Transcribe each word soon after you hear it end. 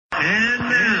And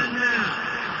now,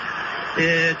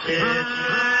 it's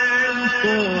time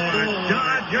for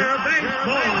Dodger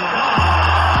Baseball.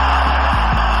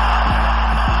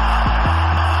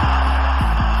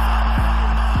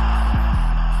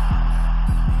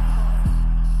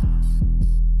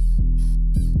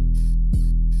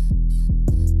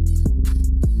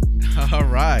 All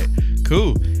right,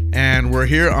 cool. And we're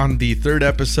here on the third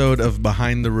episode of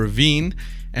Behind the Ravine.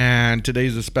 And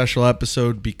today's a special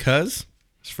episode because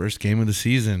it's first game of the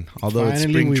season. Although Finally,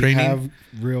 it's spring training. We have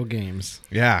real games.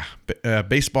 Yeah.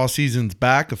 Baseball season's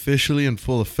back officially in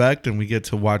full effect, and we get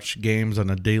to watch games on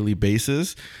a daily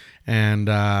basis. And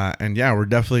yeah, we're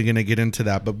definitely going to get into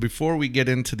that. But before we get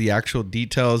into the actual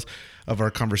details of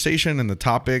our conversation and the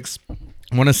topics,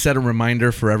 I want to set a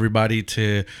reminder for everybody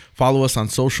to follow us on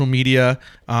social media.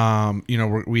 We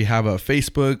have a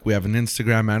Facebook, we have an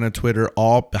Instagram, and a Twitter,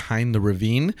 all Behind the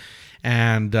Ravine.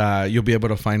 And you'll be able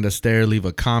to find us there. Leave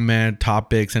a comment,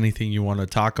 topics, anything you want to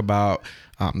talk about.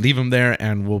 Leave them there,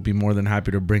 and we'll be more than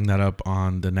happy to bring that up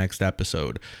on the next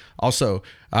episode. Also,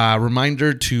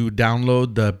 reminder to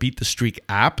download the Beat the Streak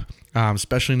app.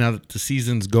 Especially now that the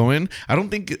season's going. I don't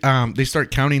think they start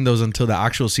counting those until the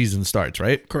actual season starts,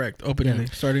 right? Correct. Opening day.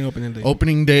 Starting opening day.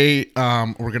 Opening day,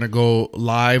 we're going to go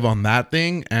live on that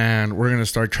thing, and we're going to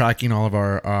start tracking all of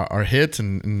our hits,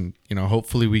 and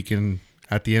hopefully we can,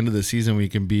 at the end of the season, we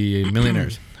can be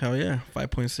millionaires. Hell yeah.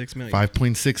 5.6 million.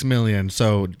 5.6 million.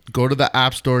 So go to the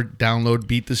App Store, download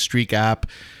Beat the Streak app,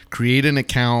 create an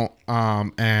account,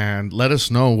 and let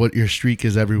us know what your streak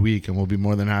is every week, and we'll be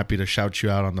more than happy to shout you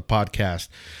out on the podcast.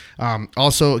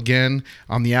 Also, again,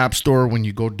 on the App Store, when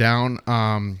you go down,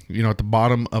 at the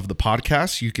bottom of the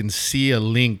podcast, you can see a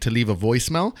link to leave a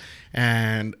voicemail,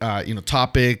 and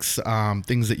topics,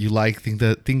 things that you like,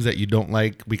 things that you don't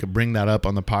like. We could bring that up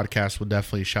on the podcast. We'll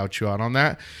definitely shout you out on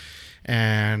that.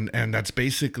 And that's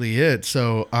basically it.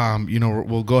 So,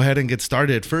 we'll go ahead and get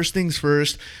started. First things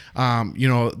first,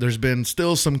 there's been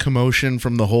still some commotion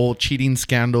from the whole cheating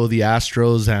scandal of the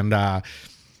Astros. And,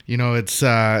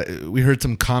 we heard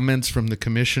some comments from the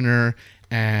commissioner,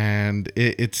 and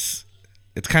it's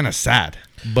kind of sad.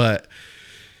 But,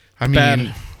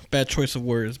 Bad choice of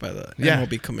words by the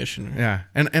MLB commissioner. Yeah.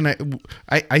 And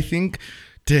I think,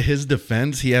 to his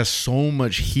defense, he has so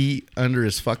much heat under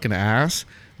his fucking ass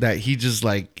that he just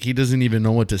he doesn't even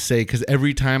know what to say. Because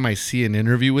every time I see an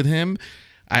interview with him,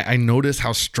 I notice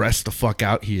how stressed the fuck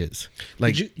out he is.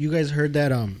 You guys heard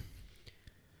that?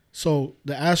 So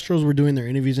the Astros were doing their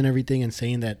interviews and everything, and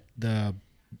saying that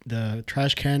the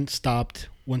trash can stopped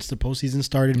once the postseason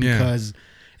started because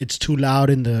it's too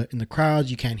loud in the crowds.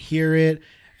 You can't hear it.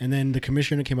 And then the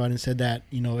commissioner came out and said that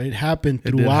it happened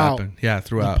throughout. Throughout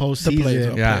the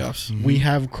postseason. Playoffs. We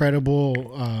have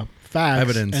credible facts,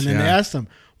 evidence. And then they asked him,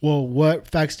 well, what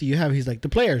facts do you have? He's like, the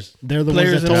players. They're the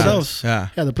players ones that told themselves. us.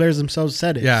 Yeah, the players themselves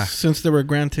said it. Yeah. Since they were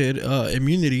granted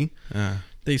immunity,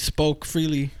 they spoke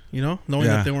freely, knowing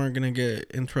that they weren't going to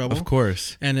get in trouble. Of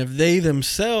course. And if they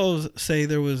themselves say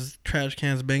there was trash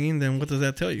cans banging, then what does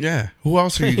that tell you? Yeah. Who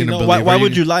else are you going to believe? Why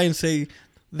would you lie and say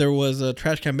there was a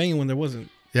trash can banging when there wasn't?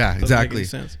 Yeah, exactly.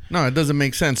 Doesn't make any sense. No, it doesn't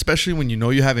make sense, especially when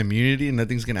you have immunity and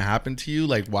nothing's going to happen to you.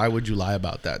 Why would you lie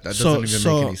about that? That doesn't even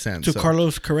make any sense. To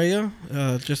Carlos Correa,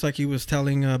 just like he was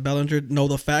telling Bellinger, know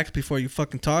the facts before you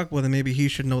fucking talk, well, then maybe he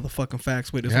should know the fucking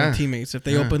facts with his own teammates. If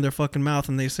they opened their fucking mouth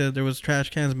and they said there was trash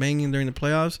cans banging during the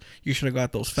playoffs, you should have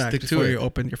got those facts before you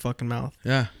opened your fucking mouth.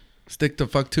 Yeah, stick the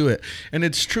fuck to it. And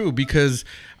it's true because,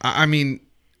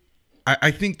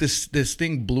 I think this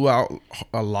thing blew out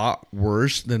a lot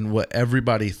worse than what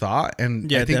everybody thought. And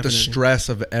I think definitely. The stress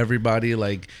of everybody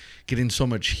getting so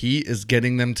much heat is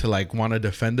getting them to want to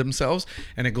defend themselves.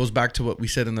 And it goes back to what we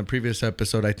said in the previous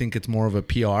episode. I think it's more of a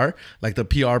PR. The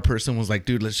PR person was like,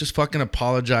 dude, let's just fucking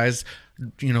apologize.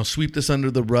 Sweep this under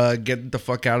the rug, get the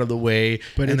fuck out of the way,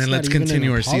 and then let's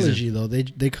continue our season. Though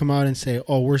they come out and say,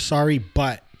 oh, we're sorry,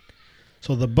 but.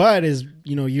 So the but is,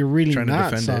 you're really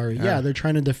not sorry. Yeah, they're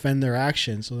trying to defend their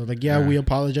actions. So they're like, we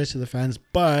apologize to the fans,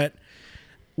 but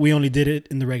we only did it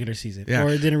in the regular season. Yeah. Or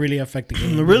it didn't really affect the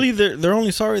game. Really, they're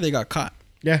only sorry they got caught.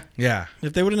 Yeah. Yeah.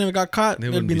 If they would have never got caught,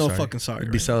 there'd be no fucking sorry.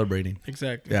 They'd be celebrating.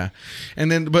 Exactly. Yeah.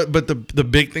 And then, but the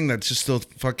big thing that just still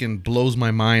fucking blows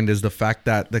my mind is the fact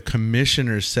that the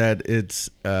commissioner said it's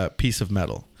a piece of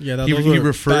metal. Yeah, he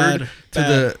referred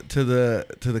to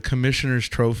the commissioner's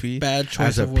trophy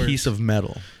as a piece of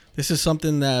metal. This is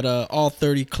something that all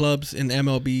 30 clubs in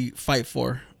MLB fight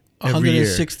for.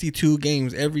 162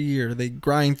 games every year they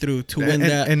grind through to win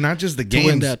that, and not just the games,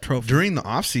 win that trophy during the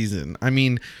off season.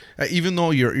 Even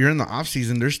though you're in the off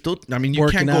season, there's still. You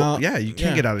working can't out, go. Yeah, you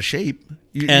can't get out of shape.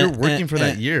 You're working for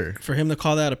that year. For him to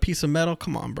call that a piece of metal,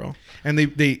 come on, bro. And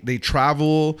they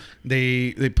travel,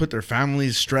 they put their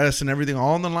family's stress and everything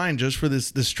all on the line just for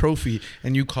this trophy,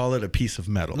 and you call it a piece of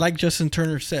metal. Like Justin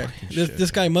Turner said,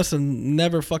 this guy must have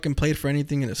never fucking played for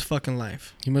anything in his fucking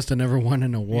life. He must have never won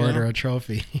an award or a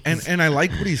trophy. and I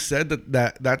like what he said,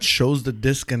 that shows the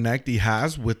disconnect he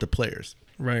has with the players.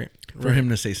 Right. For him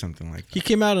to say something like that. He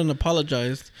came out and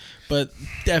apologized, but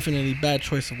definitely bad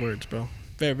choice of words, bro.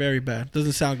 Very, very bad.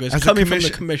 Doesn't sound good. It's coming from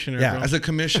the commissioner. Yeah, bro. as a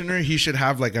commissioner, he should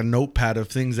have like a notepad of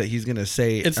things that he's gonna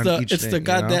say. It's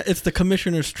the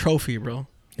commissioner's trophy, bro.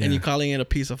 Yeah. And you calling it a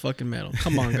piece of fucking metal.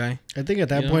 Come on, guy. I think at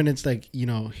that point it's like,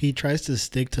 he tries to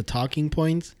stick to talking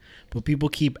points, but people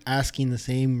keep asking the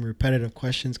same repetitive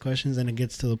questions, and it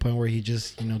gets to the point where he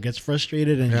just, gets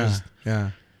frustrated and just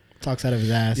talks out of his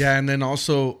ass. Yeah, and then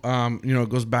also, it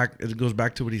goes back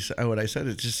to what I said.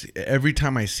 It's just every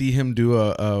time I see him do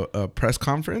a press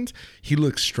conference, he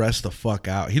looks stressed the fuck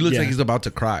out. He looks like he's about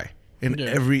to cry in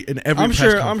every press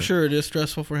conference. I'm sure it is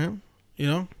stressful for him,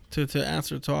 to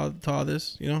answer to all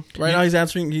this. Right now he's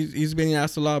answering. He's being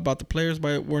asked a lot about the players.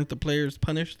 Why weren't the players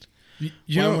punished?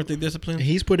 Why weren't they disciplined?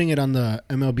 He's putting it on the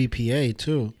MLBPA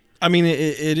too. I mean,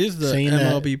 it is the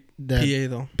MLBPA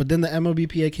though. But then the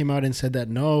MLBPA came out and said that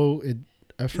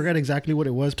I forgot exactly what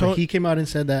it was, but he came out and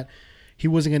said that he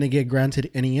wasn't going to get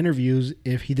granted any interviews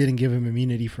if he didn't give him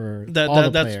immunity for all the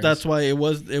players. That's why it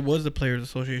was the Players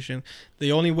Association.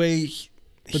 The only way.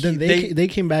 But then they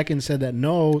came back and said that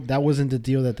no, that wasn't the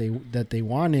deal that they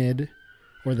wanted,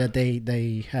 or that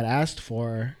they had asked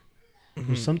for. It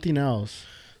was something else.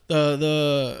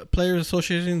 The Players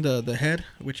Association, the head,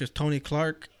 which is Tony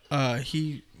Clark.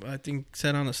 He, I think,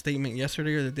 said on a statement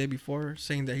yesterday or the day before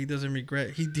saying that he doesn't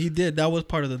regret. He did. That was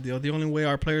part of the deal. The only way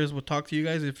our players will talk to you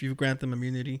guys if you grant them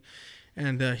immunity.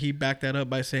 And he backed that up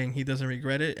by saying he doesn't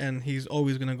regret it. And he's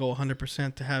always going to go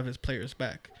 100% to have his players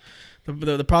back.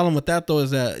 The problem with that, though,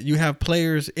 is that you have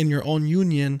players in your own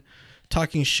union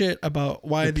talking shit about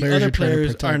why the other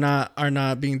players are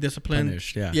not being disciplined.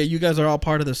 Punished, yeah, you guys are all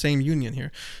part of the same union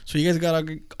here. So you guys got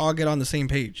to all get on the same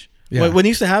page. Yeah. What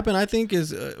needs to happen, I think,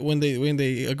 is when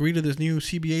they agree to this new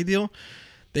CBA deal,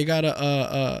 they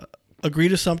gotta agree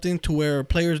to something to where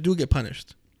players do get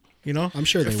punished. I'm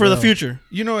sure they for the future.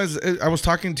 As I was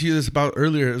talking to you this about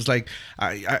earlier, it's like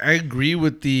I agree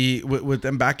with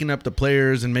them backing up the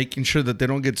players and making sure that they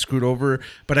don't get screwed over.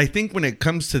 But I think when it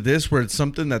comes to this, where it's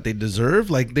something that they deserve,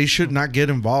 like they should not get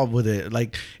involved with it.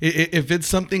 Like if it's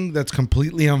something that's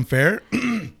completely unfair.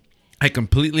 I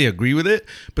completely agree with it,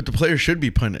 but the players should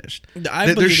be punished.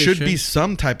 There should be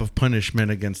some type of punishment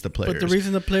against the players. But the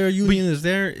reason the player union is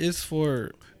there is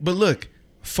for... But look,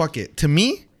 fuck it. To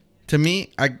me,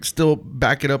 I still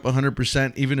back it up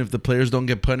 100%. Even if the players don't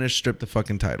get punished, strip the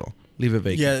fucking title. Leave it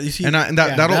vacant. Yeah, you see,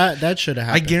 that should have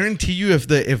happened. I guarantee you, if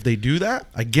they do that,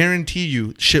 I guarantee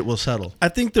you, shit will settle. I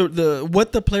think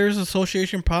what the Players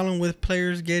Association problem with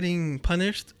players getting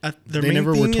punished, they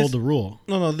never were told the rule.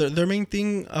 No, their main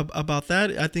thing about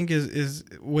that, I think, is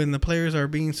when the players are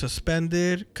being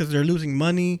suspended because they're losing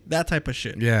money, that type of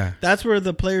shit. Yeah, that's where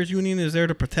the players union is there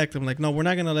to protect them. Like, no, we're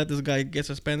not gonna let this guy get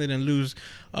suspended and lose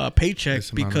paycheck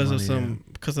because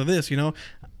of this.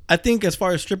 I think as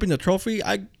far as stripping the trophy,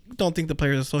 I don't think the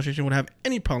Players Association would have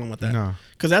any problem with that. No.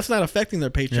 Because that's not affecting their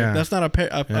paycheck. Yeah. That's not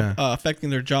affecting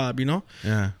their job,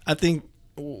 Yeah. I think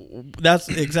that's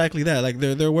exactly that. Like,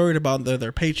 they're worried about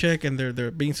their paycheck and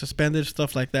they're being suspended,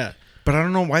 stuff like that. But I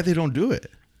don't know why they don't do it.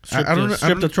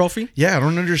 Strip the trophy? Yeah, I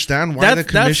don't understand why the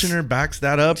commissioner backs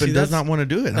that up and does not want to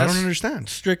do it. I don't understand.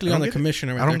 Strictly on the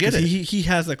commissioner. I don't get it. He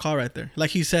has the call right there. Like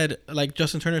he said, like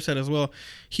Justin Turner said as well,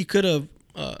 he could have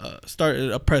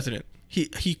started a president.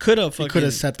 He could have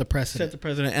set the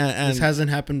precedent. And this hasn't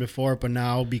happened before, but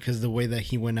now because the way that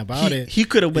he went about it, he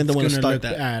could have been the one to start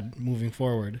that ad moving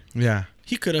forward. Yeah.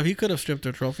 He could have stripped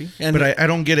their trophy. But I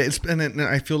don't get it. And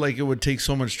I feel like it would take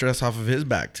so much stress off of his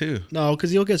back too. No,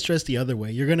 because you'll get stressed the other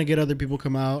way. You're gonna get other people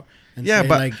come out and say,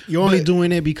 like, you're only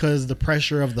doing it because the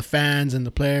pressure of the fans and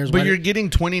the players. But you're getting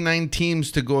 29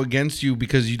 teams to go against you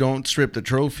because you don't strip the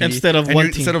trophy instead of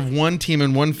one team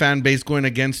and one fan base going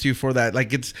against you for that. Like,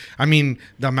 the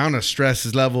amount of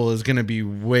stress level is gonna be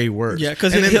way worse. Yeah,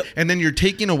 because and then you're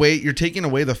taking away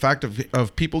the fact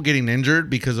of people getting injured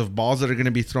because of balls that are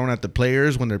gonna be thrown at the players.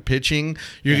 players when they're pitching.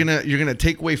 You're gonna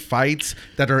take away fights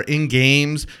that are in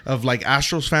games of like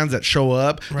Astros fans that show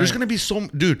up. Right. There's gonna be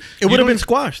dude. It would have been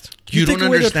squashed. You take don't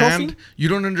away the understand. trophy? You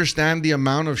don't understand the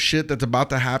amount of shit that's about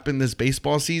to happen this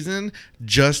baseball season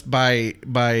just by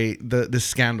the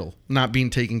scandal not being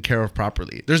taken care of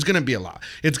properly. There's gonna be a lot.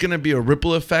 It's gonna be a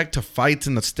ripple effect to fights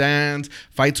in the stands,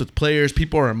 fights with players.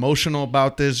 People are emotional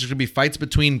about this. There's gonna be fights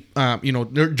between,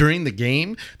 during the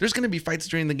game. There's gonna be fights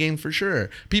during the game for sure.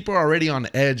 People are already on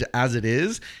edge as it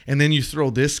is, and then you throw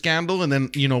this scandal, and then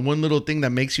one little thing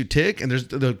that makes you tick, and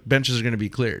the benches are gonna be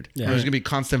cleared. Yeah. There's gonna be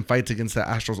constant fights against the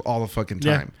Astros all the fucking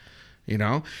time.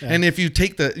 Yeah. And if you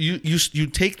take you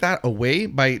take that away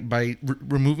by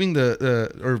removing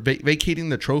or vacating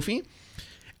the trophy,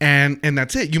 and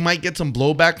that's it. You might get some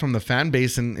blowback from the fan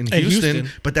base in Houston,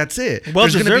 but that's it. Well,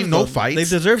 there's going to be no fights.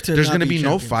 They deserve to. There's going to be be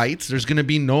no fights. There's going to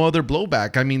be no other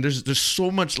blowback. I mean, there's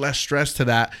so much less stress to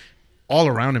that all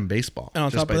around in baseball. And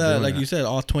on top of that, like you said,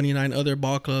 all 29 other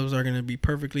ball clubs are going to be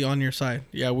perfectly on your side.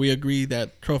 Yeah, we agree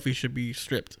that trophy should be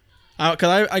stripped.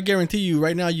 Because I guarantee you,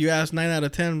 right now, you ask 9 out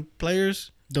of 10 players,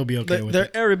 they'll be okay with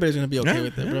it. Everybody's going to be okay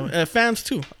with it, bro. Fans,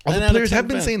 too. All the players have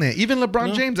been saying that. Even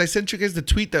LeBron James. I sent you guys the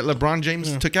tweet that LeBron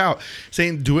James took out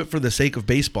saying, do it for the sake of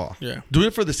baseball. Yeah. Do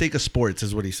it for the sake of sports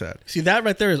is what he said. See, that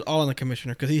right there is all on the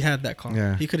commissioner because he had that call.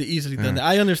 Yeah. He could have easily done that.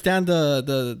 I understand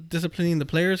the disciplining the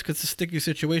players because it's a sticky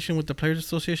situation with the Players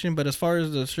Association, but as far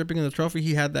as the stripping of the trophy,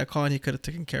 he had that call and he could have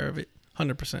taken care of it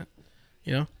 100%.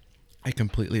 I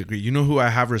completely agree. You know who I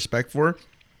have respect for?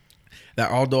 That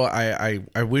although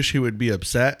I wish he would be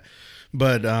upset,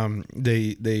 but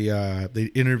they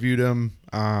interviewed him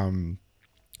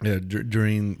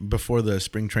before the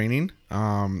spring training.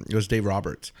 It was Dave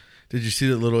Roberts. Did you see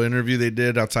the little interview they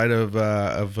did outside of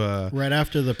right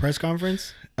after the press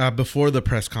conference? Before the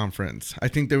press conference, I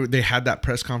think they had that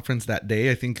press conference that day.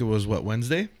 I think it was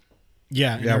Wednesday.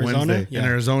 Yeah, Arizona? Wednesday in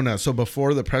Arizona. So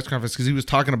before the press conference, because he was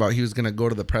talking about he was going to go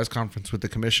to the press conference with the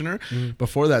commissioner.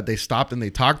 Before that, they stopped and they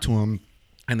talked to him,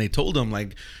 and they told him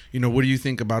like, what do you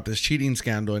think about this cheating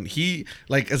scandal? And he,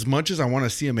 like, as much as I want to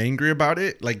see him angry about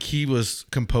it, like he was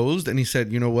composed and he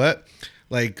said, you know what,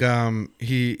 like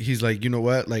he's like, you know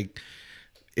what, like.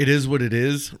 It is what it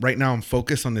is. Right now, I'm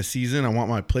focused on the season. I want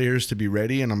my players to be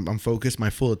ready, and I'm focused my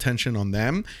full attention on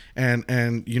them. And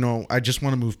I just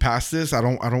want to move past this. I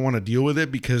don't want to deal with it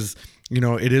because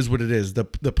it is what it is. The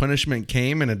punishment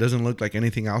came, and it doesn't look like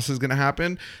anything else is going to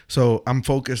happen. So I'm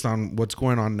focused on what's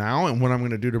going on now and what I'm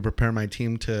going to do to prepare my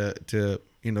team to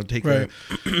take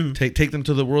take them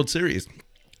to the World Series.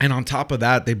 And on top of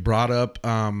that, they brought up,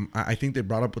 I think they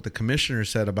brought up what the commissioner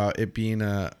said about it being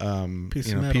a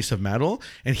piece of metal,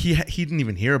 and he didn't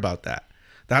even hear about that.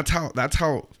 That's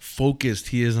how focused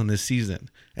he is on this season,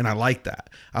 and I like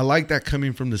that. I like that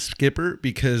coming from the skipper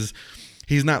because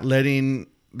he's not letting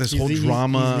this whole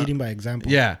drama. He's leading by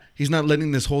example. Yeah, he's not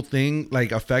letting this whole thing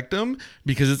like affect him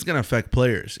because it's gonna affect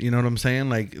players. You know what I'm saying?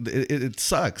 Like it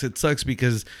sucks. It sucks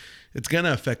because. It's going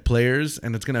to affect players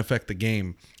and it's going to affect the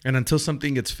game. And until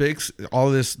something gets fixed,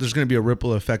 there's going to be a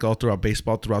ripple effect all throughout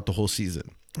baseball throughout the whole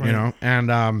season,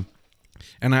 And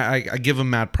I give him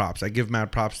mad props. I give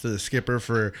mad props to the skipper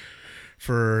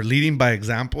for leading by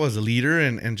example as a leader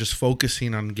and just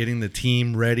focusing on getting the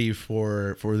team ready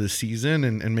for the season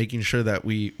and making sure that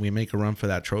we make a run for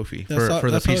that trophy,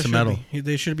 for the piece of metal.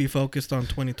 They should be focused on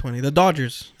 2020. The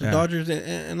Dodgers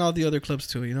and all the other clubs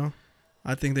too,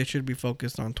 I think they should be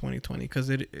focused on 2020 because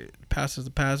it passes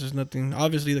the past. There's nothing.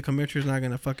 Obviously, the commissioner's not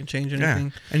going to fucking change anything.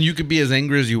 Yeah. And you could be as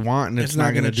angry as you want, and it's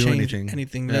not going to do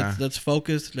anything. Yeah. Let's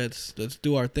focus. Let's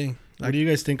do our thing. What do you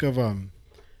guys think of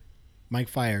Mike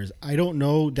Fiers? I don't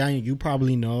know, Daniel. You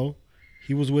probably know.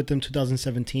 He was with them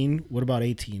 2017. What about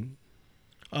 18?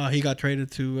 He got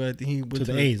traded to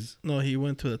the A's. No, he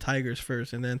went to the Tigers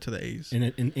first and then to the A's.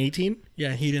 In 18?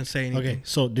 Yeah, he didn't say anything. Okay,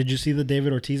 so did you see the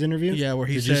David Ortiz interview? Yeah, where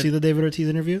Did you see the David Ortiz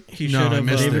interview? He should have.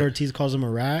 David Ortiz calls him a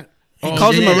rat. He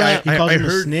calls him a rat. He calls him a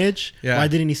snitch. Yeah. Why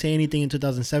didn't he say anything in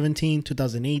 2017,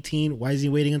 2018? Why is he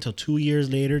waiting until 2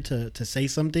 years later to say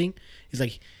something? He's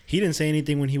like, he didn't say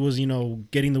anything when he was,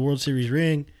 getting the World Series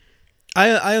ring.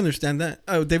 I understand that.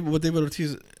 David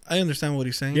Ortiz, I understand what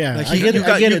he's saying. Yeah, like I get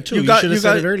it too. You should have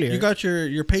said it earlier. You got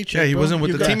your paycheck. Yeah, he wasn't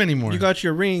with the team anymore. You got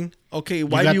your ring. Okay,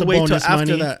 why do you wait till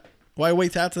after that? Why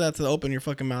wait till after that to open your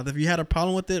fucking mouth? If you had a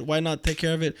problem with it, why not take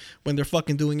care of it when they're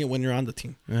fucking doing it when you're on the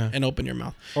team and open your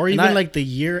mouth? Or even like the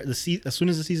year, as soon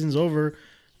as the season's over,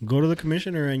 go to the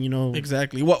commissioner and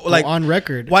exactly what like on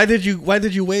record. Why did you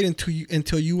wait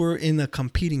until you were in a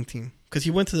competing team because he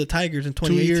went to the Tigers in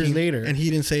 2018. 2 years later. And he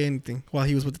didn't say anything while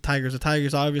he was with the Tigers. The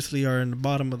Tigers obviously are in the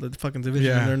bottom of the fucking division.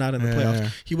 Yeah. And they're not in the playoffs. Yeah.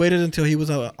 He waited until he was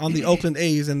on the Oakland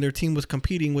A's and their team was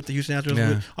competing with the Houston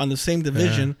Astros on the same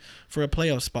division for a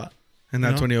playoff spot. And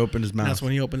that's when he opened his mouth. That's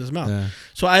when he opened his mouth. Yeah.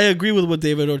 So I agree with what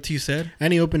David Ortiz said.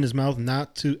 And he opened his mouth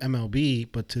not to MLB,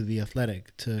 but to The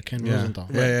Athletic, to Ken Rosenthal.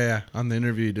 Yeah. On the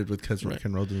interview he did with Ken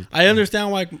Rosenthal. I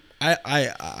understand why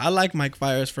I like Mike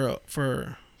Fiers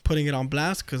for putting it on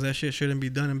blast because that shit shouldn't be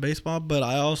done in baseball. But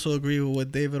I also agree with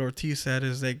what David Ortiz said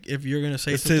is like if you're gonna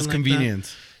say It's something his like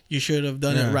convenience. that, you should have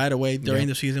done it right away during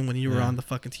the season when you were on the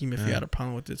fucking team if you had a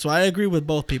problem with it. So I agree with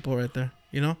both people right there.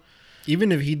 You know.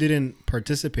 Even if he didn't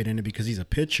participate in it because he's a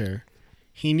pitcher,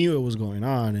 he knew it was going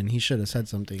on and he should have said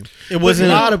something. It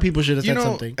wasn't a lot of people should have You said know,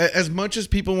 something. as much as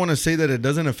people want to say that it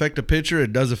doesn't affect a pitcher,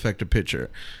 it does affect a pitcher.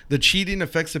 The cheating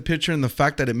affects a pitcher in the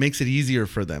fact that it makes it easier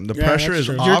for them. The pressure that's is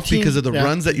true. Your off team- because of the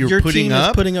runs that you're Your putting team up.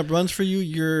 is putting up runs for you.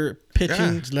 You're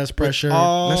pitching. It's less pressure.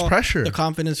 Less pressure. The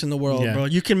confidence in the world, Yeah. bro.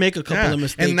 You can make a couple of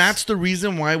mistakes. And that's the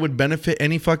reason why it would benefit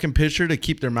any fucking pitcher to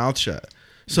keep their mouth shut.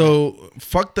 So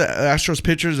fuck the Astros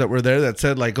pitchers that were there that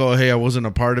said like, oh, hey, I wasn't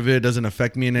a part of it. It doesn't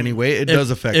affect me in any way. It does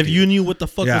affect If you. you knew what the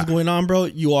fuck Yeah. was going on, bro,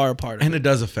 you are a part of And it. it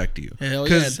does affect you. Hell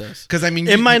yeah, it does. Because, I mean,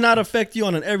 It might not affect you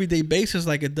on an everyday basis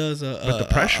like it does But the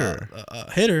pressure.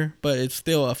 a hitter, but it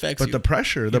still affects But you. the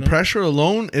pressure, know? pressure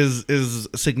alone is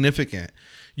significant.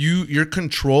 Your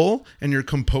control and your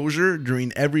composure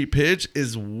during every pitch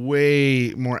is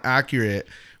way more accurate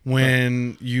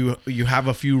when you have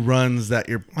a few runs that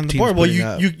you're on the board, well,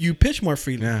 you pitch more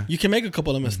freely. Yeah. You can make a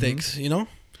couple of mistakes, you know.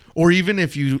 or even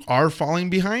if you are falling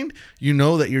behind, you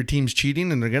know that your team's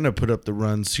cheating and they're gonna put up the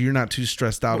runs, so you're not too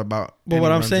stressed out about. But any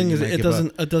what I'm runs saying that is you might it give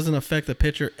up. doesn't affect the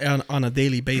pitcher on a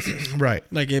daily basis. Right.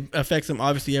 Like it affects them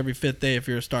obviously every fifth day if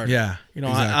you're a starter. Yeah, You know,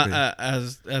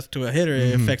 exactly. as to a hitter,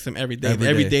 it affects them every day. Every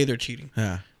Every day. day they're cheating.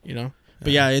 Yeah. You know.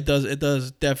 But yeah, it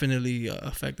does definitely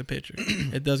affect the pitcher.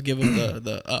 It does give him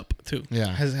the up too. Yeah.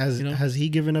 Has he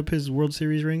given up his World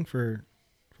Series ring for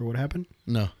what happened?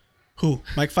 No. Who?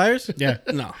 Mike Fiers? Yeah.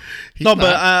 No. He's No, not.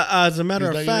 but as a matter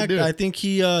He's of not gonna fact, do it. I think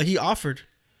he offered.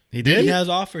 He did. He has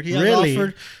offered. He has Really?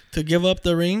 offered to give up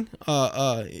the ring.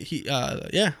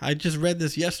 Yeah, I just read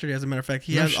this yesterday. As a matter of fact,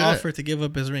 he No has shit. offered to give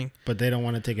up his ring. But they don't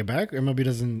want to take it back. MLB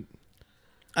doesn't.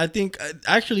 I think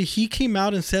actually he came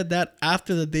out and said that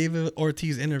after the David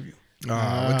Ortiz interview. It's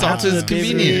all to the his David-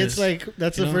 convenience. It's like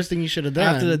that's You the know? first thing you should have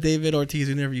done. After the David Ortiz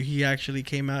interview, he actually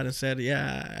came out and said,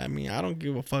 "Yeah, I mean, I don't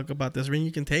give a fuck about this ring.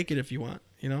 You can take it if you want,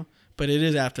 you know." But it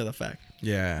is after the fact.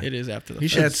 Yeah. It is after the he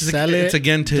fact. should It's- sell it. it's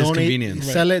again to his donate- convenience.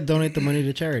 Sell it, donate the money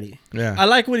to charity. Yeah. I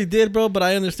like what he did, bro, but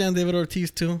I understand David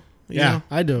Ortiz too. You know?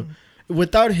 I do.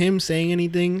 Without him saying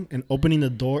anything and opening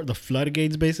the door, the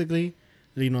floodgates, basically,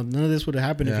 none of this would have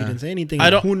happened if he Yeah. didn't say anything.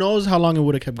 I don't- Who knows how long it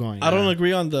would have kept going? I don't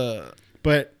agree on the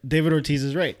But David Ortiz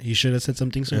is right. He should have said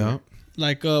something sooner. Yeah.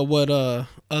 like what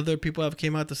other people have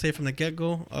came out to say from the get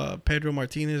go. Pedro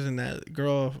Martinez and that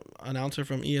girl announcer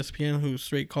from ESPN who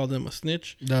straight called him a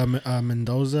snitch. The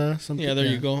Mendoza something. Yeah, there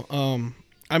you go.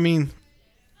 I mean,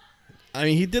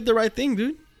 he did the right thing,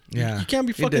 dude. Yeah. You can't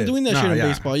be He fucking did. doing that No, shit in yeah.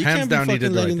 baseball. You Hands can't be down, he fucking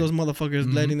did the letting right those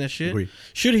motherfuckers letting that shit. Agree.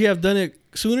 Should he have done it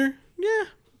sooner? Yeah,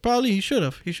 probably he should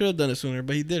have. He should have done it sooner,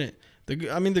 but he didn't. The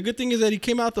good thing is that he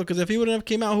came out though, because if he wouldn't have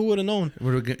came out, who would have known? It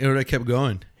would have kept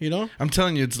going. You know? I'm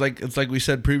telling you, it's like we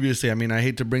said previously. I mean, I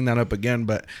hate to bring that up again,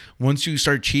 but once you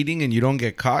start cheating and you don't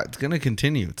get caught, it's gonna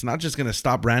continue. It's not just gonna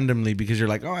stop randomly because you're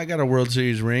like, oh, I got a World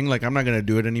Series ring, like I'm not gonna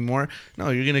do it anymore. No,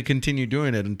 you're gonna continue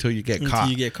doing it until you get Until caught.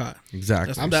 you get caught. Exactly,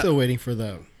 That's- I'm That- still waiting for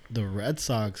the Red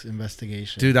Sox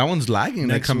investigation. dude. That one's lagging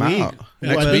next to come week. out. Well,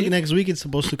 Next I think week? next week it's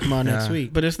supposed to come out next Yeah.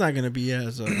 week. But it's not gonna be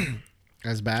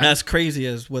as Bad. as crazy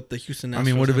as what the Houston. I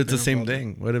mean, Astros what if have it's the been same involved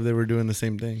in. thing? What if they were doing the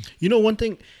same thing? You know, one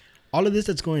thing, all of this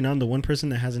that's going on, the one person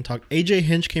that hasn't talked, AJ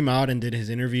Hinch came out and did his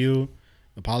interview,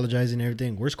 apologizing and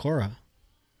everything. Where's Cora?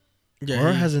 Yeah,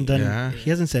 Cora he- hasn't done. Yeah. He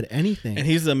hasn't said anything. and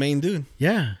he's the main dude.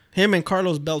 Yeah, Him and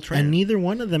Carlos Beltran. and neither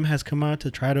one of them has come out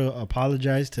to try to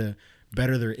apologize to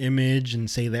better their image and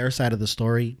say their side of the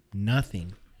story.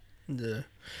 Nothing. Yeah.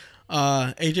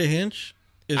 AJ Hinch.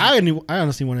 Is, I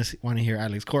honestly want to hear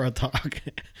Alex Cora talk.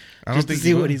 I don't Just to think see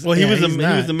he what will. he's. well, he yeah, was he's the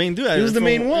not. main dude. He was the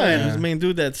main one. Yeah, he was the main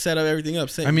dude that set up everything up.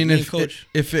 I mean, main if coach.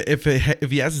 if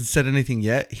he hasn't said anything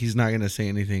yet, he's not gonna say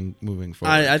anything moving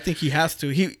forward. I think he has to.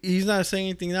 He's not saying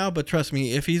anything now, but trust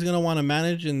me, if he's gonna want to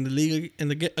manage in the league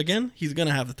again, he's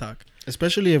gonna have to talk.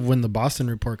 Especially if when the Boston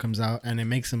report comes out and it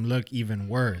makes him look even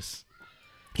worse.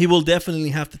 He will definitely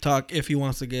have to talk if he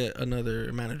wants to get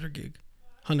another manager gig,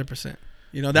 100%.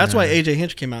 You know that's why AJ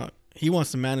Hinch came out he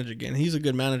wants to manage again. He's a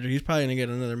good manager. He's probably gonna get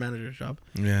another manager job.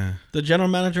 Yeah. The general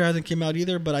manager hasn't come out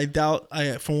either, but I doubt.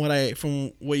 From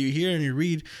what you hear and you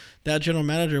read, that general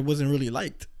manager wasn't really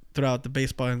liked throughout the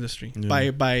baseball industry by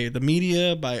the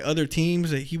media, by other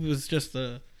teams. That he was just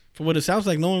for what it sounds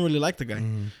like, no one really liked the guy.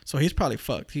 So he's probably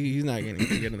fucked. He's not going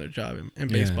to get another job in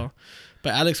baseball.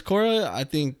 But Alex Cora, I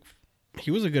think he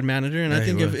was a good manager, and I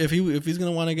think if he's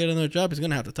going to want to get another job, he's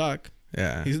going to have to talk.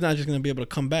 Yeah, he's not just going to be able to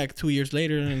come back 2 years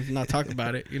later and not talk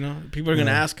about it. You know, people are going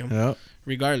to ask him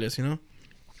regardless. You know.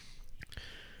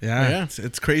 Yeah,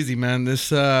 it's crazy, man.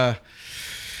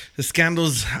 The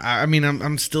scandals. I mean,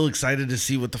 I'm still excited to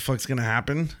see what the fuck's gonna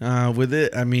happen with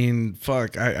it. I mean,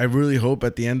 fuck. I really hope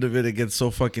at the end of it gets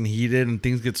so fucking heated and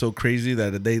things get so crazy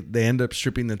that they end up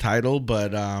stripping the title.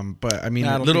 But I mean,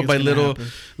 little by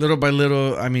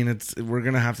little. I mean, we're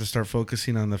gonna have to start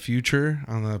focusing on the future,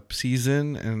 on the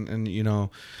season, and you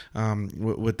know,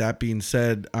 with that being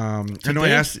said, I know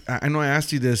I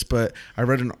asked you this, but I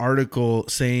read an article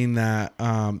saying that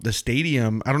the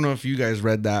stadium. I don't know if you guys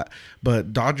read that,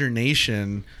 but Dodger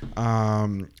Nation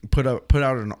put out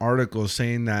an article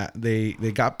saying that they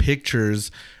got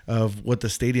pictures of what the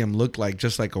stadium looked like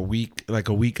just like a week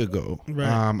ago.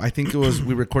 Right. I think it was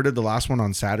we recorded the last one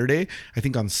on Saturday. I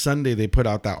think on Sunday they put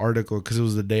out that article because it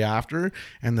was the day after,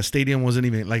 and the stadium wasn't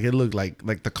even like it looked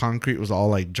like the concrete was all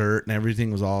like dirt and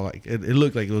everything was all like it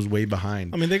looked like it was way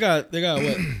behind. I mean, they got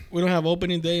what? We don't have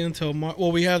opening day until March.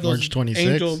 Well, we have those March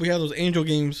 26th. We have those Angel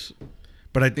games.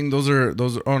 But I think those are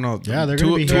oh no, yeah, they're two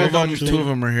gonna be here. Two of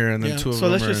them are here, and then two of them. So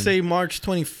let's just say March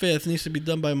 25th needs to be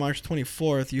done by March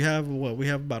 24th. You have what? We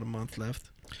have about a month left.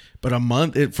 But a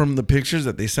month from the pictures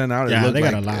that they sent out, it looked they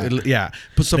like got a lot. Yeah,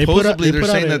 but supposedly they're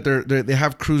saying that they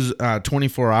have crews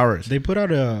 24 hours. They put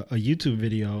out a YouTube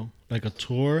video, like a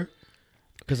tour,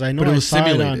 because I know but it was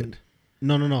simulated.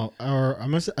 No. Or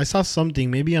I saw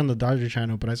something maybe on the Dodger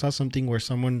channel, but I saw something where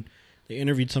they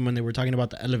interviewed someone. They were talking about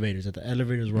the elevators. That the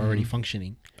elevators were already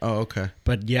functioning. Oh, okay.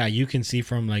 But yeah, you can see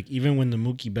from like even when the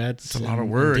Mookie Betts, it's a lot of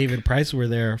work. David Price were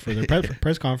there for their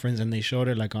press conference, and they showed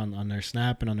it like on their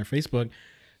Snap and on their Facebook.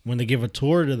 When they give a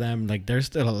tour to them, like there's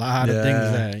still a lot of things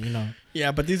that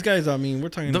Yeah, but these guys, I mean, we're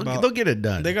talking about they'll get it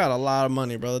done. They got a lot of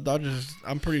money, bro. The Dodgers,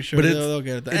 I'm pretty sure they'll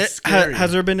get it done. It's scary.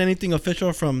 Has there been anything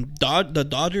official from the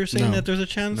Dodgers saying that there's a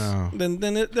chance? No. Then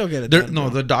they'll get it done. No,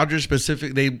 the Dodgers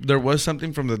specific. There was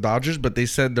something from the Dodgers, but they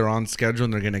said they're on schedule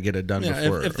and they're gonna get it done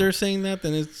before. If they're saying that,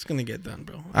 then it's gonna get done,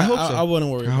 bro. I hope so. I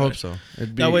wouldn't worry. I hope so.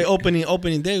 That way,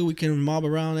 opening day, we can mob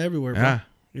around everywhere, bro. Yeah.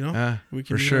 You know, we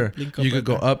can for sure. You could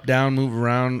go up, down, move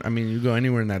around. I mean, you go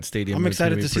anywhere in that stadium. I'm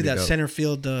excited to see that center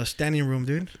field standing room,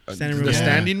 dude.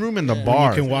 Standing room and the bar.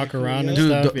 You can walk around and dude,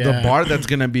 stuff. The bar that's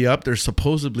gonna be up there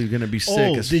supposedly gonna be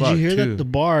sick as fuck. Did you hear that the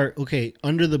bar? Okay,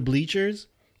 under the bleachers.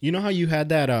 You know how you had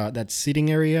that seating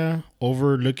area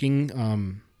overlooking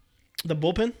the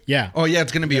bullpen? Yeah. Oh yeah,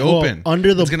 it's gonna be open.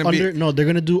 They're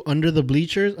gonna do under the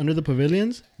bleachers, under the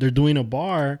pavilions. They're doing a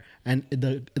bar, and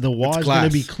the wall is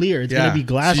gonna be clear. It's gonna be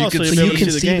glass, so you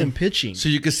can see them pitching. So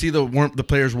you can see the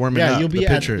players warming up. You'll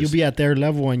be at their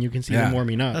level, and you can see them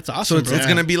warming up. That's awesome. So it's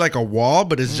gonna be like a wall,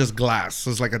 but it's just glass.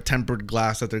 So it's like a tempered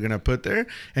glass that they're gonna put there,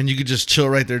 and you could just chill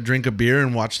right there, drink a beer,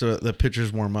 and watch the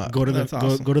pitchers warm up. Go to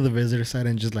the visitor side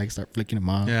and just like start flicking them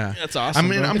off. Yeah, that's awesome. I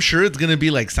mean, I'm sure it's gonna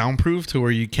be like soundproof to where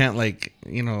you can't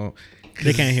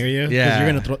they can't hear you. Yeah, you're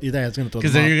gonna throw. Yeah, it's gonna throw.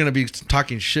 Because then you're gonna be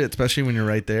talking shit, especially when you're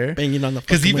right there, banging on the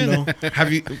fucking window.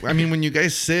 Have you? I mean, when you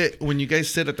guys sit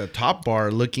at the top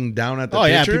bar, looking down at the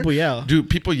pitcher, pitcher, people yell. Dude,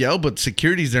 people yell, but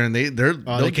security's there and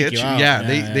they'll get you. Yeah,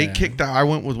 they kicked out. I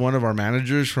went with one of our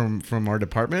managers from our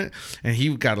department, and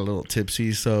he got a little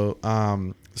tipsy. So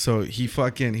he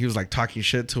was like talking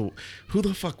shit to who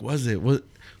the fuck was it?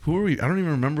 Who were we? I don't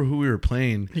even remember who we were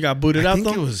playing. He got booted out. I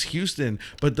think it was Houston,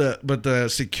 but the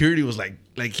security was like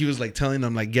he was like telling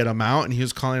them like get him out, and he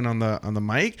was calling on the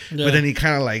mic. Yeah. But then he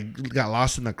kind of like got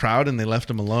lost in the crowd, and they left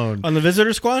him alone. On the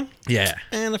visitor squad. Yeah.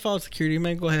 And if I was security,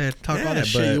 man, go ahead, talk all the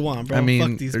shit you want, bro. I mean,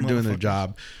 fuck these they're doing their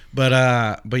job. But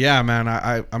yeah, man,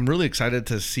 I'm really excited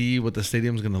to see what the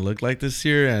stadium's gonna look like this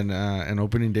year, and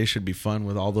opening day should be fun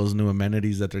with all those new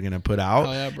amenities that they're gonna put out,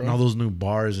 and all those new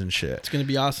bars and shit. It's gonna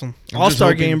be awesome.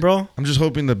 All-Star game, bro. I'm just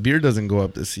hoping the beer doesn't go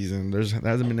up this season. There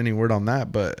hasn't been any word on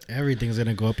that, but everything's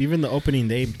gonna go up. Even the opening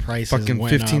day prices. Fucking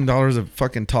 $15 a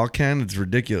fucking tall can. It's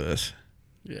ridiculous.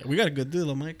 Yeah, we got a good deal,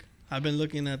 though, Mike. I've been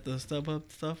looking at the StubHub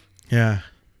stuff. Yeah.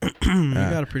 We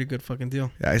got a pretty good fucking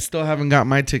deal. Yeah, I still haven't got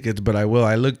my tickets, but I will.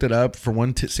 I looked it up for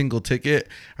one single ticket.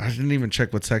 I didn't even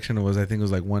check what section it was. I think it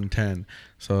was like 110.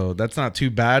 So that's not too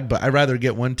bad, but I'd rather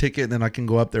get one ticket and then I can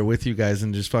go up there with you guys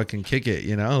and just fucking kick it,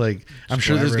 you know? Like, I'm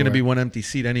sure there's going to be one empty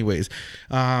seat anyways.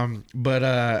 I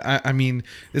mean,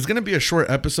 it's going to be a short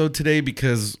episode today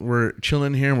because we're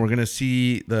chilling here and we're going to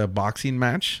see the boxing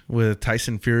match with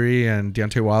Tyson Fury and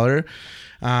Deontay Wilder.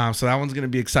 So that one's going to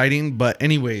be exciting. But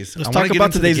anyways, let's talk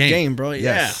about today's game, bro.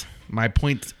 Yes. Yeah. My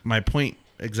point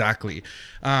exactly.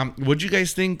 What'd you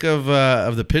guys think of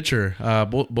the pitcher,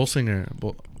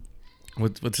 Bolsinger?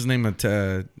 What's his name?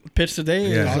 Pitch today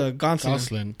is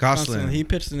Gosselin. He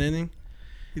pitched an inning.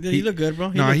 He looked good, bro.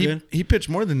 He pitched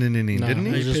more than an inning, didn't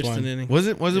he? He pitched an inning. Was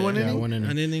it one inning? Yeah, 1 inning.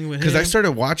 An inning with him. Because I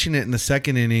started watching it in the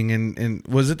second inning, and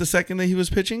was it the second that he was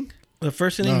pitching? The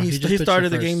first inning, he started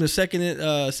the game. The second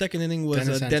inning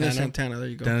was Dennis Santana. There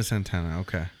you go. Dennis Santana,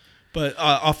 okay. But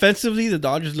offensively, the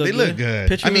Dodgers look good.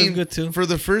 Pitching was good too. For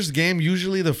the first game,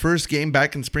 usually the first game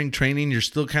back in spring training, you're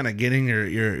still kind of getting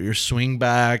your swing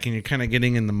back, and you're kind of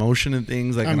getting in the motion and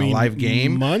things like a live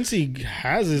game. Muncy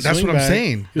has his. That's swing what I'm back.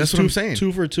 saying. That's what I'm saying.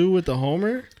 2 for 2 with the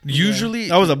homer. Usually,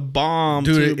 that was a bomb,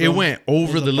 dude. Too, it went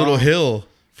over the little hill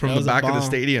from the back of the bomb.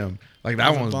 Stadium. Like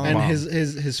that one was bomb. And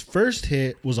his first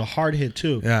hit was a hard hit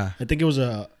too. Yeah, I think it was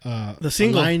a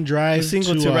single line drive,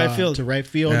 to right field. To right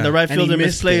field. Yeah. The right fielder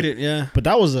misplayed it. Yeah, but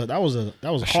that was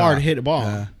a hard hit ball.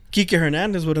 Yeah. Kike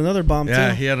Hernandez with another bomb too.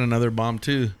 Yeah, he had another bomb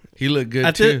too. He looked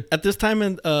good too. At this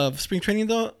time of spring training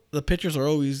though, the pitchers are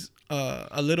always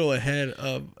a little ahead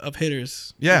of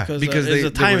hitters. Yeah, because it's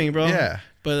the timing, bro. Yeah.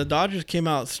 But the Dodgers came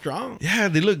out strong. Yeah,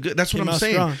 they look good. That's what I'm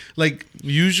saying. Strong. Like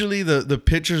usually the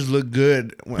pitchers look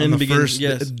good on the first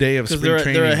day of spring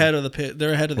training. They're ahead of the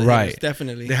They're ahead of the hitters,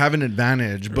 definitely. They have an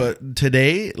advantage. Right. But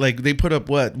today, like they put up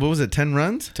what was it? 10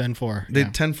 runs? 10-4. They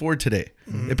 10-4 today.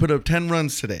 Mm-hmm. They put up 10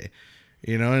 runs today.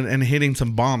 You know, and hitting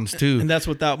some bombs too. And that's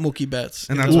without Mookie Betts.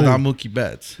 And that's without Mookie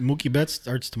Betts. Mookie Betts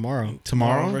starts tomorrow.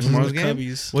 Tomorrow's game.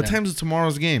 Cubbies. What time is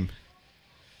tomorrow's game?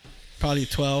 Probably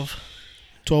 12.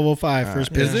 12:05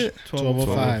 first pitch. Is it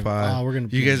 12:05? Oh, we're gonna.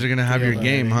 You guys are gonna have your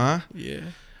game, huh? Yeah.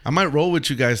 I might roll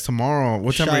with you guys tomorrow.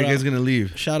 What time are you guys gonna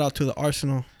leave? Shout out to the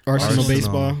Arsenal. Arsenal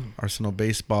baseball. Arsenal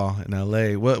baseball in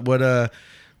LA.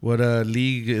 What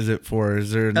league is it for? Is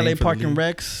there a name LA for Park and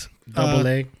Recs? Double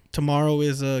A. Tomorrow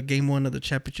is game 1 of the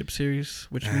championship series,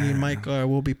 which me and Mike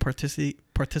will be participating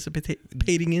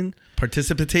in.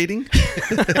 Participating?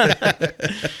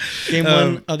 Game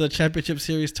 1 of the championship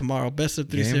series tomorrow. Best of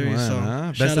 3 series.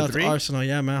 Shout out to Arsenal.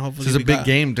 Yeah, man. Hopefully this is a big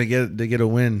game to get a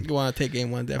win. You want to take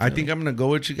game 1, definitely. I think I'm going to go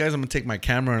with you guys. I'm going to take my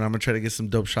camera and I'm going to try to get some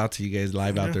dope shots of you guys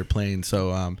live out there playing.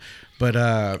 So,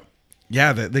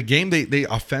 yeah, the game, they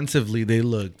offensively, they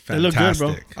look fantastic. They look good,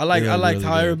 bro. I liked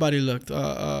how everybody looked.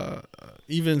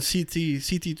 Even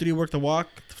CT3 worked a walk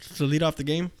to lead off the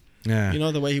game. Yeah, you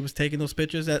know the way he was taking those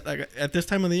pitches at this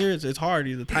time of the year, it's hard,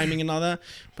 the timing and all that.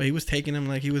 But he was taking them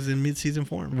like he was in mid-season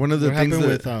form. One of the things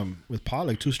with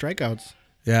Pollock, 2 strikeouts.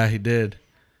 Yeah, he did.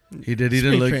 He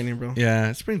didn't look. Spring training, bro.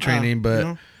 Yeah, spring training,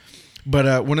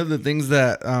 but one of the things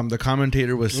that the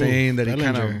commentator was saying that he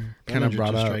kind of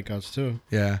brought up strikeouts too.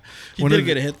 Yeah, he did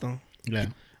get a hit though. Yeah,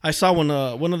 I saw one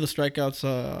of the strikeouts.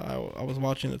 I was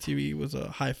watching the TV was a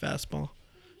high fastball.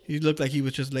 He looked like he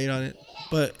was just late on it.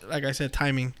 But like I said,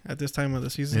 timing at this time of the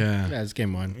season. Yeah, it's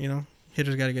game 1. You know,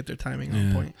 hitters got to get their timing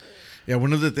on point. Yeah,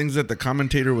 one of the things that the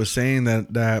commentator was saying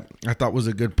that I thought was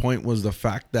a good point was the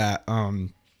fact that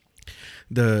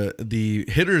the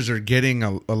hitters are getting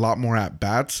a lot more at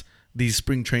bats these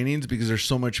spring trainings because there's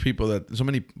so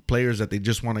many players that they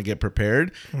just want to get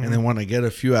prepared and they want to get a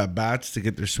few at bats to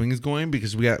get their swings going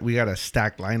because we got a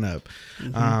stacked lineup.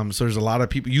 So there's a lot of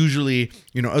people. Usually,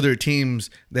 other teams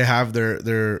they have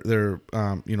their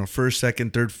first,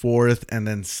 second, third, fourth, and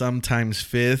then sometimes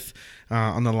fifth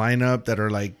on the lineup that are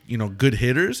like good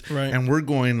hitters. Right. And we're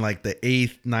going like the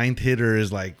 8th, 9th hitter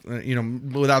is like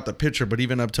without the pitcher, but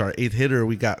even up to our 8th hitter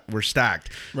we're stacked.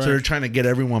 Right. So they're trying to get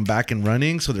everyone back and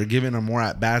running. So they're giving them more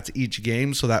at bats each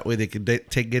game, so that way they could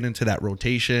get into that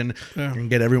rotation and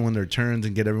get everyone their turns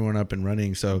and get everyone up and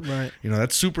running. So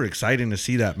that's super exciting to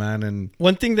see that, man. And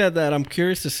one thing that I'm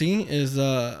curious to see is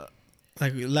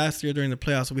like last year during the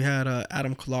playoffs we had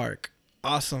Adam Clark,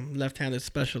 awesome left-handed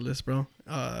specialist, bro.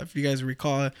 If you guys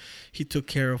recall, he took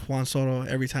care of Juan Soto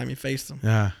every time he faced him.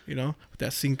 Yeah, with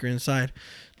that sinker inside.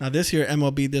 Now this year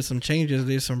MLB did some changes.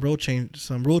 There's some rule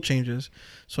changes.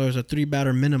 So there's a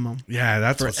 3-batter minimum. Yeah,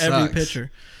 that's for what every sucks.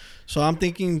 pitcher. So I'm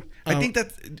thinking. I think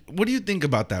that. What do you think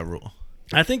about that rule?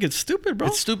 I think it's stupid, bro.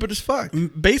 It's stupid as fuck.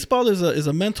 Baseball is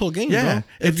a mental game, Yeah,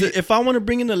 bro. If I want to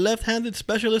bring in a left-handed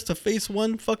specialist to face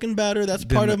one fucking batter, that's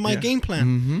part of my game plan.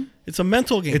 Mm-hmm. It's a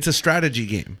mental game. It's a strategy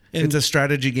game. And it's a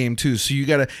strategy game too. So you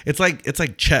gotta. It's like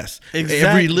chess. Exactly.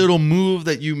 Every little move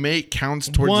that you make counts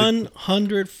towards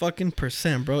 100 fucking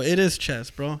 %, bro. It is chess,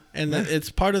 bro, and it's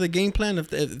part of the game plan. If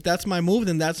that's my move,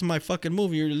 then that's my fucking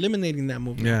move. You're eliminating that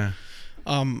move. Yeah.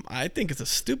 I think it's a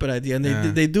stupid idea, and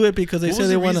they do it because they say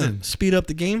they want to speed up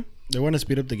the game. They want to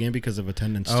speed up the game because of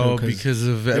attendance. Oh, too, because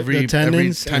of every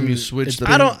attendance time you and switch. it's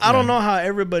The I don't know how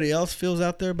everybody else feels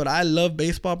out there, but I love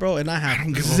baseball, bro, and I have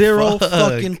don't give a zero fuck.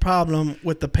 fucking problem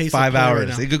with the pace 5 of play hours.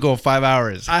 right now. It could go 5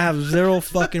 hours. I have zero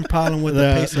fucking problem with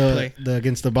the pace of play.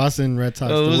 Against the Boston Red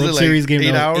Sox, Oh, the was World it like Series game,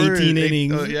 8 that was hours? 18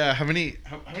 innings. Oh, yeah. How many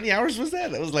hours was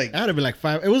that? That was like. That would have been like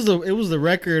 5. It was the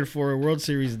record for a World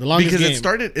Series, the longest Because game.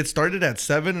 it started at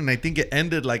 7 and I think it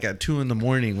ended like at 2 in the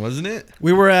morning, wasn't it?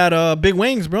 We were at Big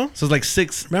Wings, bro. So it's like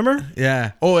 6. Remember?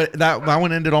 Yeah. Oh, that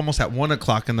one ended almost at 1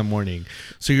 o'clock in the morning.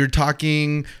 So you're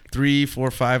talking 3, 4,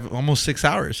 5, almost 6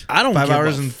 hours. I don't 5 give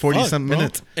hours a and 40 fuck, some bro.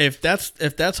 minutes. If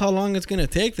that's how long it's gonna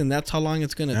take, then that's how long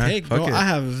it's gonna take, fuck bro. it. I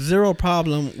have zero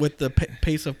problem with the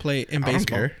pace of play in I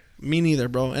baseball. don't care. Me neither,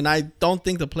 bro. And I don't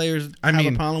think the players have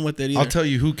a problem with it either. I'll tell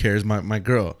you who cares. My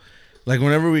girl. Like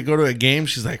whenever we go to a game,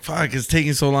 she's like, "Fuck, it's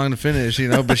taking so long to finish,"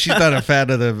 But she's not a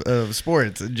fan of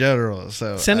sports in general.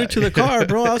 So Send her to the car,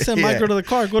 bro. I'll send my Yeah. girl to the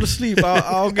car. Go to sleep.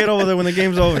 I'll get over there when the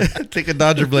game's over. Take a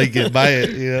Dodger blanket, buy it,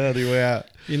 on your way out.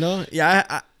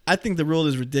 Yeah. I think the rule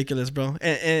is ridiculous, bro.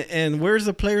 And where's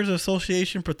the Players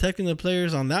Association protecting the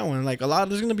players on that one? Like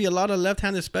there's gonna be a lot of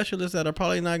left-handed specialists that are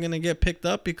probably not gonna get picked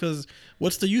up because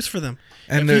what's the use for them?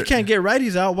 And if you can't get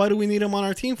righties out, why do we need them on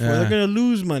our team for? Yeah. They're gonna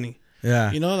lose money.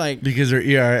 Yeah, because their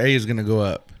ERA is gonna go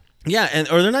up. Yeah,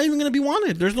 or they're not even gonna be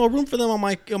wanted. There's no room for them on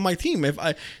my team. If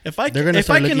I they're gonna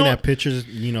start looking at pitchers.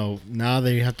 Now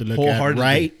they have to look at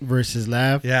right versus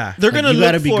left. Yeah, they're gonna. You look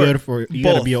gotta be for good for. You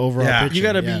gotta be an overall Yeah. pitcher.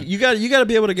 You gotta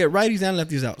be able to get righties and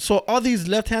lefties out. So all these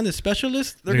left-handed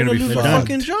specialists, they're gonna be lose their fucked.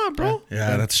 fucking job, bro.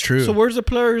 Yeah, that's true. So where's the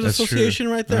Players That's Association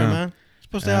true. right there, Yeah. man?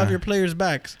 Supposed to have your players'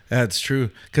 backs. That's true.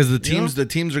 Because the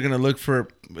teams are gonna look for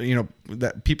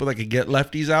that people that can get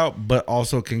lefties out, but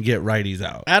also can get righties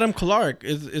out. Adam Clark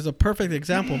is a perfect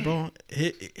example, bro.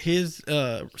 His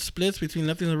splits between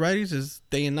lefties and righties is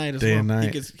day and night as well. And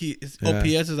night. His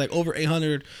OPS is like over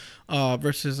 800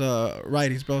 versus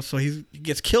righties, bro. So he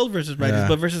gets killed versus righties,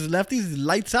 but versus lefties, he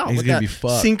lights out. He's with gonna that be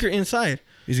fucked. sinker inside.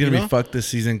 He's gonna be fucked this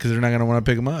season because they're not gonna want to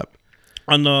pick him up.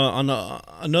 On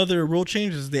another rule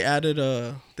change is they added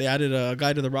a guy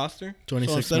to the roster.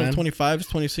 26 so instead man? of 25,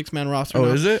 it's 26-man roster. Oh,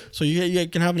 now. is it? So you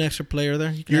can have an extra player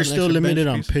there. You can You're have an still extra limited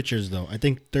bench on piece. pitchers, though. I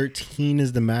think 13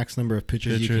 is the max number of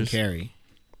pitchers you can carry.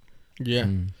 Yeah,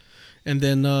 and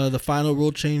then the final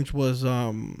rule change was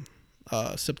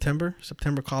September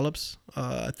call-ups.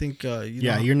 I think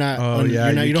You're not. you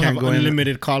you don't can't have go in-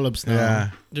 unlimited call-ups now. Yeah,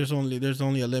 there's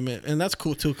only a limit, and that's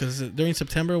cool too because during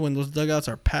September when those dugouts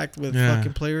are packed with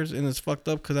fucking players and it's fucked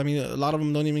up because I mean a lot of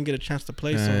them don't even get a chance to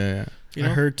play. yeah. I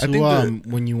heard too.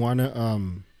 When you want to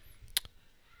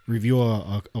review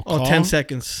a call, 10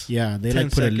 seconds. Yeah, they 10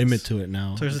 like put a seconds. limit to it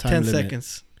now. So there's a time 10 limit.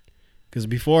 seconds. Because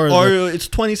before, Or it's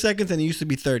 20 seconds and it used to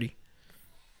be 30.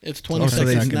 It's 20 So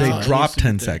they seconds now. and it dropped used to be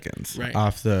 10 30. seconds Right.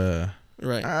 off the.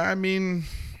 Right. I mean,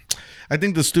 I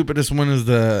think the stupidest one is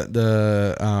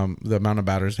the amount of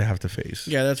batters they have to face.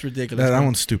 Yeah, that's ridiculous. That man.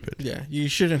 one's stupid. Yeah, you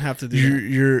shouldn't have to do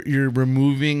that. You're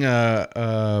removing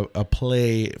a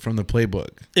play from the playbook.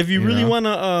 If you really know? want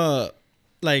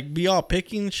to be all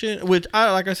picking shit, which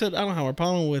like I said, I don't have a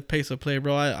problem with pace of play,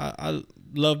 bro. I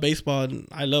love baseball and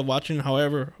I love watching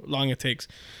however long it takes.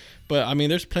 But I mean,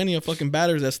 there's plenty of fucking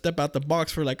batters that step out the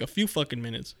box for like a few fucking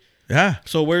minutes. Yeah.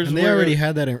 So and they already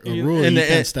had that rule. You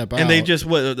can't step out. And they just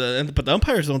but the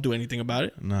umpires don't do anything about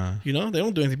it. Nah. They don't do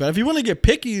anything about it. If you want to get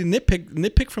picky,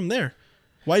 nitpick from there.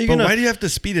 Why are you But gonna? why do you have to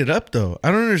speed it up though?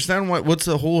 I don't understand what's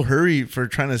the whole hurry for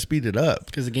trying to speed it up.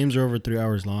 Because the games are over 3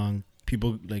 hours long.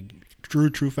 People like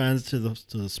true fans to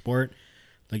the sport.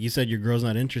 Like you said, your girl's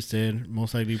not interested.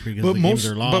 Most likely because the games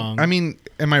are long. But I mean,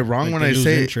 am I wrong when I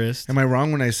say? Am I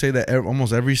wrong when I say that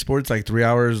almost every sport's like 3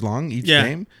 hours long each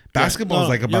game? Basketball is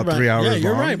like about 3 hours long.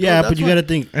 You're right, bro. Yeah, That's but you got to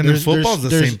think. And then football's the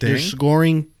same thing. There's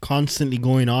scoring constantly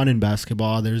going on in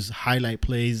basketball. There's highlight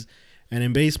plays. And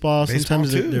in baseball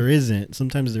sometimes there isn't.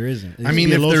 Sometimes there isn't. I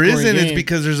mean, if there isn't, it's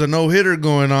because there's a no-hitter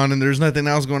going on and there's nothing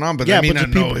else going on. But yeah, I mean, but a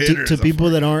no-hitter to people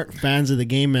that aren't fans of the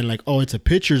game and like, oh, it's a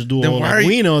pitcher's duel. Then why are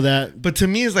we you- know that. But to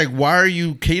me, it's like, why are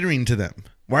you catering to them?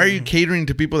 Why are you catering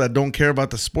to people that don't care about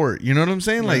the sport? You know what I'm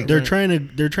saying? Like they're trying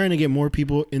to get more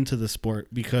people into the sport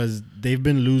because they've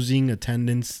been losing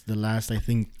attendance the last, I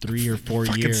think, 3 or 4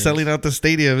 fucking years. selling out the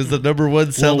stadium is the number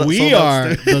one sell. Well, we are.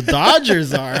 The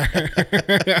Dodgers are.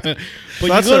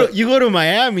 But you go to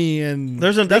Miami and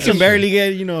they can barely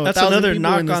get, that's 1,000 another people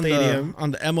knock in the on stadium.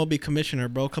 the MLB commissioner,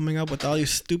 bro, coming up with all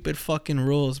these stupid fucking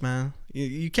rules, man.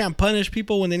 You can't punish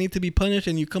people when they need to be punished,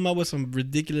 and you come up with some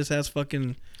ridiculous ass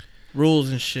fucking rules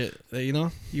and shit. You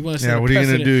want to set a what are you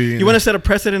gonna do? You want to set a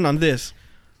precedent on this,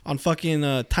 on fucking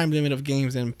time limit of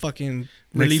games and fucking next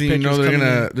relief thing you know,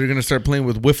 pitchers they're gonna start playing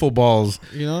with wiffle balls,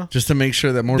 just to make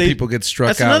sure that more people get struck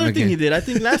out. That's another thing he did. I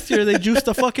think last year they juiced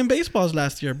the fucking baseballs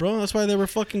last year, bro. That's why they were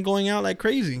fucking going out like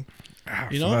crazy.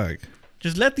 Fuck.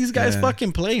 Just let these guys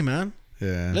fucking play, man.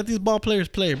 Yeah. Let these ball players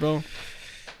play, bro.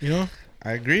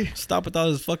 I agree. Stop with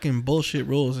all this fucking bullshit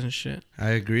rules and shit.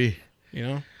 I agree.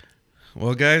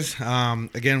 Well, guys,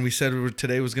 again, we said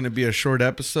today was going to be a short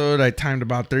episode. I timed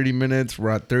about 30 minutes.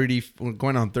 We're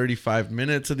going on 35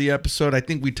 minutes of the episode. I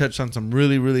think we touched on some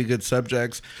really, really good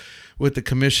subjects with the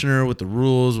commissioner, with the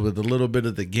rules, with a little bit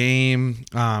of the game.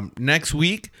 Next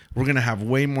week, we're going to have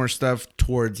way more stuff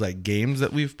towards like games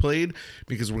that we've played,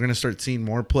 because we're going to start seeing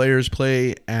more players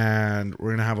play, and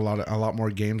we're going to have a lot more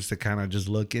games to kind of just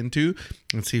look into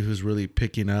and see who's really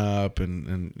picking up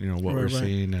and what we're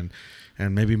seeing,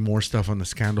 and maybe more stuff on the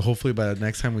scandal. Hopefully by the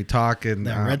next time we talk, and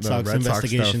that Red Sox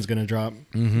investigation is going to drop.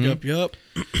 Mm-hmm. Yep.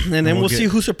 And then we'll see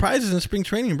who surprises in spring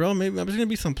training, bro. Maybe there's going to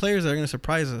be some players that are going to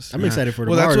surprise us. I'm excited for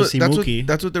tomorrow to see Mookie.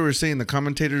 That's what they were saying. The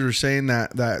commentators were saying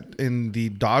that in the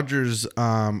Dodgers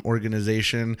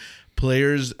organization,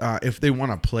 players, if they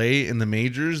want to play in the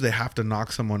majors, they have to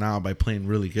knock someone out by playing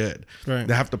really good. Right.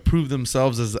 They have to prove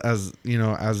themselves as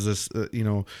this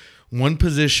one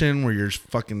position where you're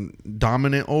fucking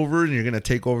dominant over, and you're going to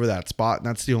take over that spot. And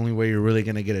that's the only way you're really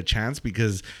going to get a chance,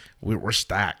 because we're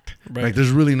stacked. Right. Like,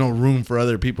 there's really no room for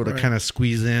other people to kind of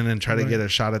squeeze in and try to get a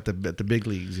shot at the big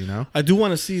leagues, I do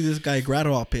want to see this guy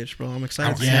Graterol pitch, bro. I'm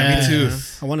excited. Me too.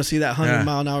 I want to see that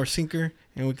 100-mile-an-hour sinker,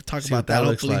 and we can talk about that.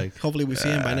 Hopefully we see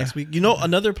him by next week.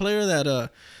 Another player that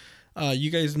you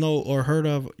guys know or heard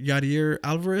of, Yadier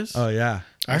Alvarez. Oh yeah.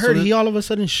 I heard he all of a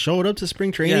sudden showed up to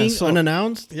spring training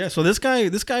unannounced. Yeah, so this guy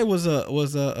was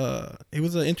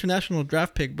an international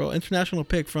draft pick, bro. International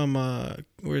pick from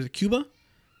where is it? Cuba?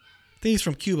 I think he's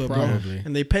from Cuba, Probably. bro.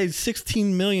 And they paid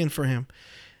 $16 million for him.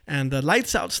 And the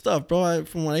lights out stuff, bro.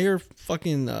 From what I hear,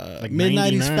 fucking like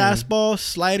mid-90s fastball,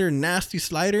 slider, nasty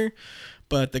slider.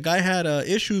 But the guy had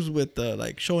issues with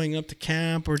like showing up to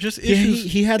camp, or just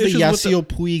issues. He had the Yasiel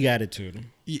Puig attitude.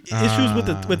 Issues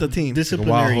with the team.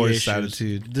 Disciplinary issues.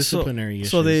 Attitude. Disciplinary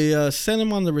issues. So they sent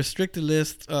him on the restricted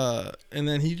list, and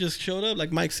then he just showed up.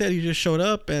 Like Mike said, he just showed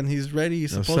up, and he's ready.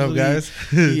 Supposedly, what's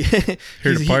up, guys?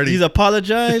 Here to party. He's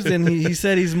apologized, and he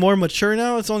said he's more mature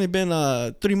now. It's only been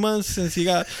 3 months since he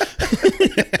got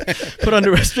put on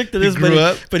the restricted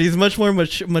list, but he's much more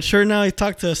mature now. He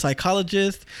talked to a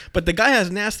psychologist, but the guy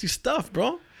has nasty stuff,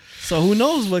 bro. So who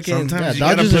knows what can... Sometimes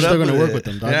Dodgers are still going to work with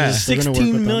them.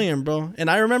 $16 million, bro. And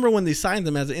I remember when they signed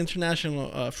him as an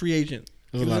international free agent.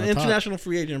 He was an international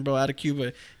free agent, bro, out of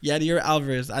Cuba. Yadier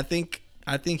Alvarez. I think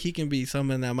he can be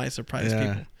someone that might surprise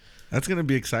people. That's going to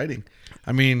be exciting.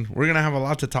 I mean, we're going to have a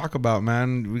lot to talk about,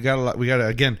 man. We got a lot. We got to,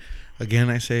 again,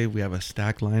 I say we have a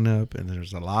stacked lineup, and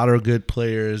there's a lot of good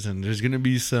players, and there's going to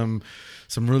be some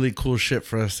really cool shit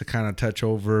for us to kind of touch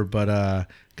over. But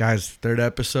guys, third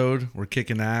episode, we're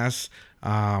kicking ass.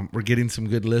 We're getting some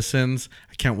good listens.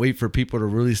 I can't wait for people to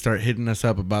really start hitting us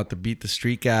up about the Beat the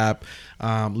Streak app,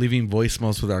 leaving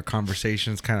voicemails with our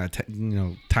conversations, kind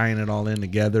of tying it all in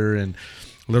together, and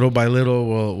little by little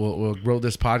we'll grow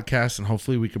this podcast, and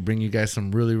hopefully we can bring you guys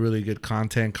some really, really good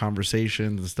content,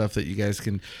 conversations, and stuff that you guys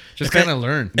can just kind of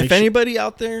learn. If anybody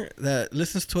out there that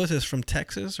listens to us is from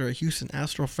Texas or a Houston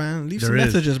Astro fan, leave some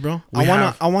messages, bro. I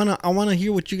wanna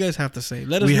hear what you guys have to say.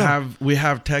 Let us know. We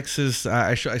have Texas.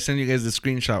 I send you guys the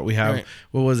screenshot. We have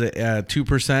what was it?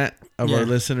 2% of our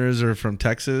listeners are from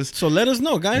Texas. So let us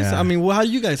know, guys. Yeah. I mean, how do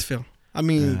you guys feel? I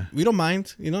mean, we don't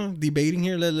mind, debating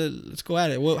here. Let's go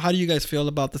at it. Well, how do you guys feel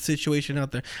about the situation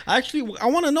out there? I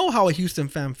want to know how a Houston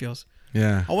fan feels.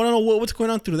 Yeah. I want to know what's going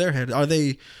on through their head. Are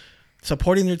they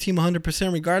supporting their team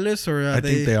 100% regardless, or I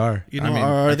think they are.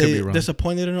 Are they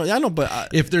disappointed or not? Yeah, I know, but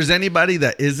if there's anybody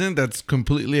that isn't, that's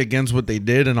completely against what they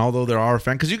did, and although there are a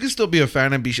fan, because you can still be a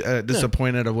fan and be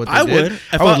disappointed of what they did.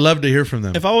 I would love to hear from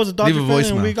them. If I was a Dodger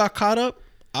fan and we got caught up,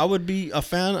 I would be a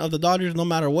fan of the Dodgers no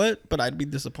matter what, but I'd be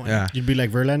disappointed. Yeah. You'd be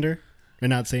like Verlander? and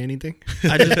not say anything.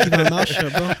 I just keep my mouth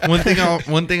shut, bro.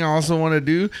 One thing I also want to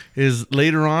do is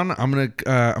later on I'm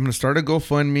gonna start a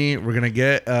GoFundMe. We're gonna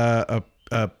get a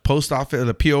post office,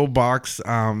 the PO box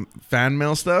fan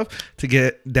mail stuff to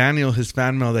get Daniel his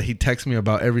fan mail that he texts me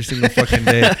about every single fucking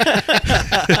day.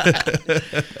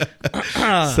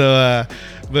 So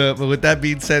but with that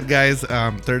being said, guys,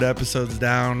 third episode's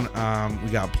down.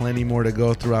 We got plenty more to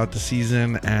go throughout the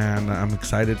season, and I'm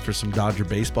excited for some Dodger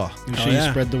baseball. Make sure you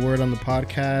spread the word on the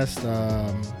podcast.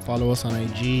 Follow us on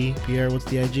IG. Pierre, what's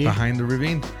the IG? Behind the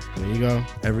Ravine. There you go.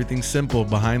 Everything's simple.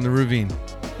 Behind the Ravine.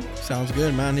 Sounds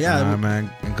good, man. Yeah,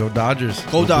 man. And go Dodgers.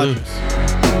 Go Dodgers.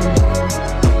 Blue.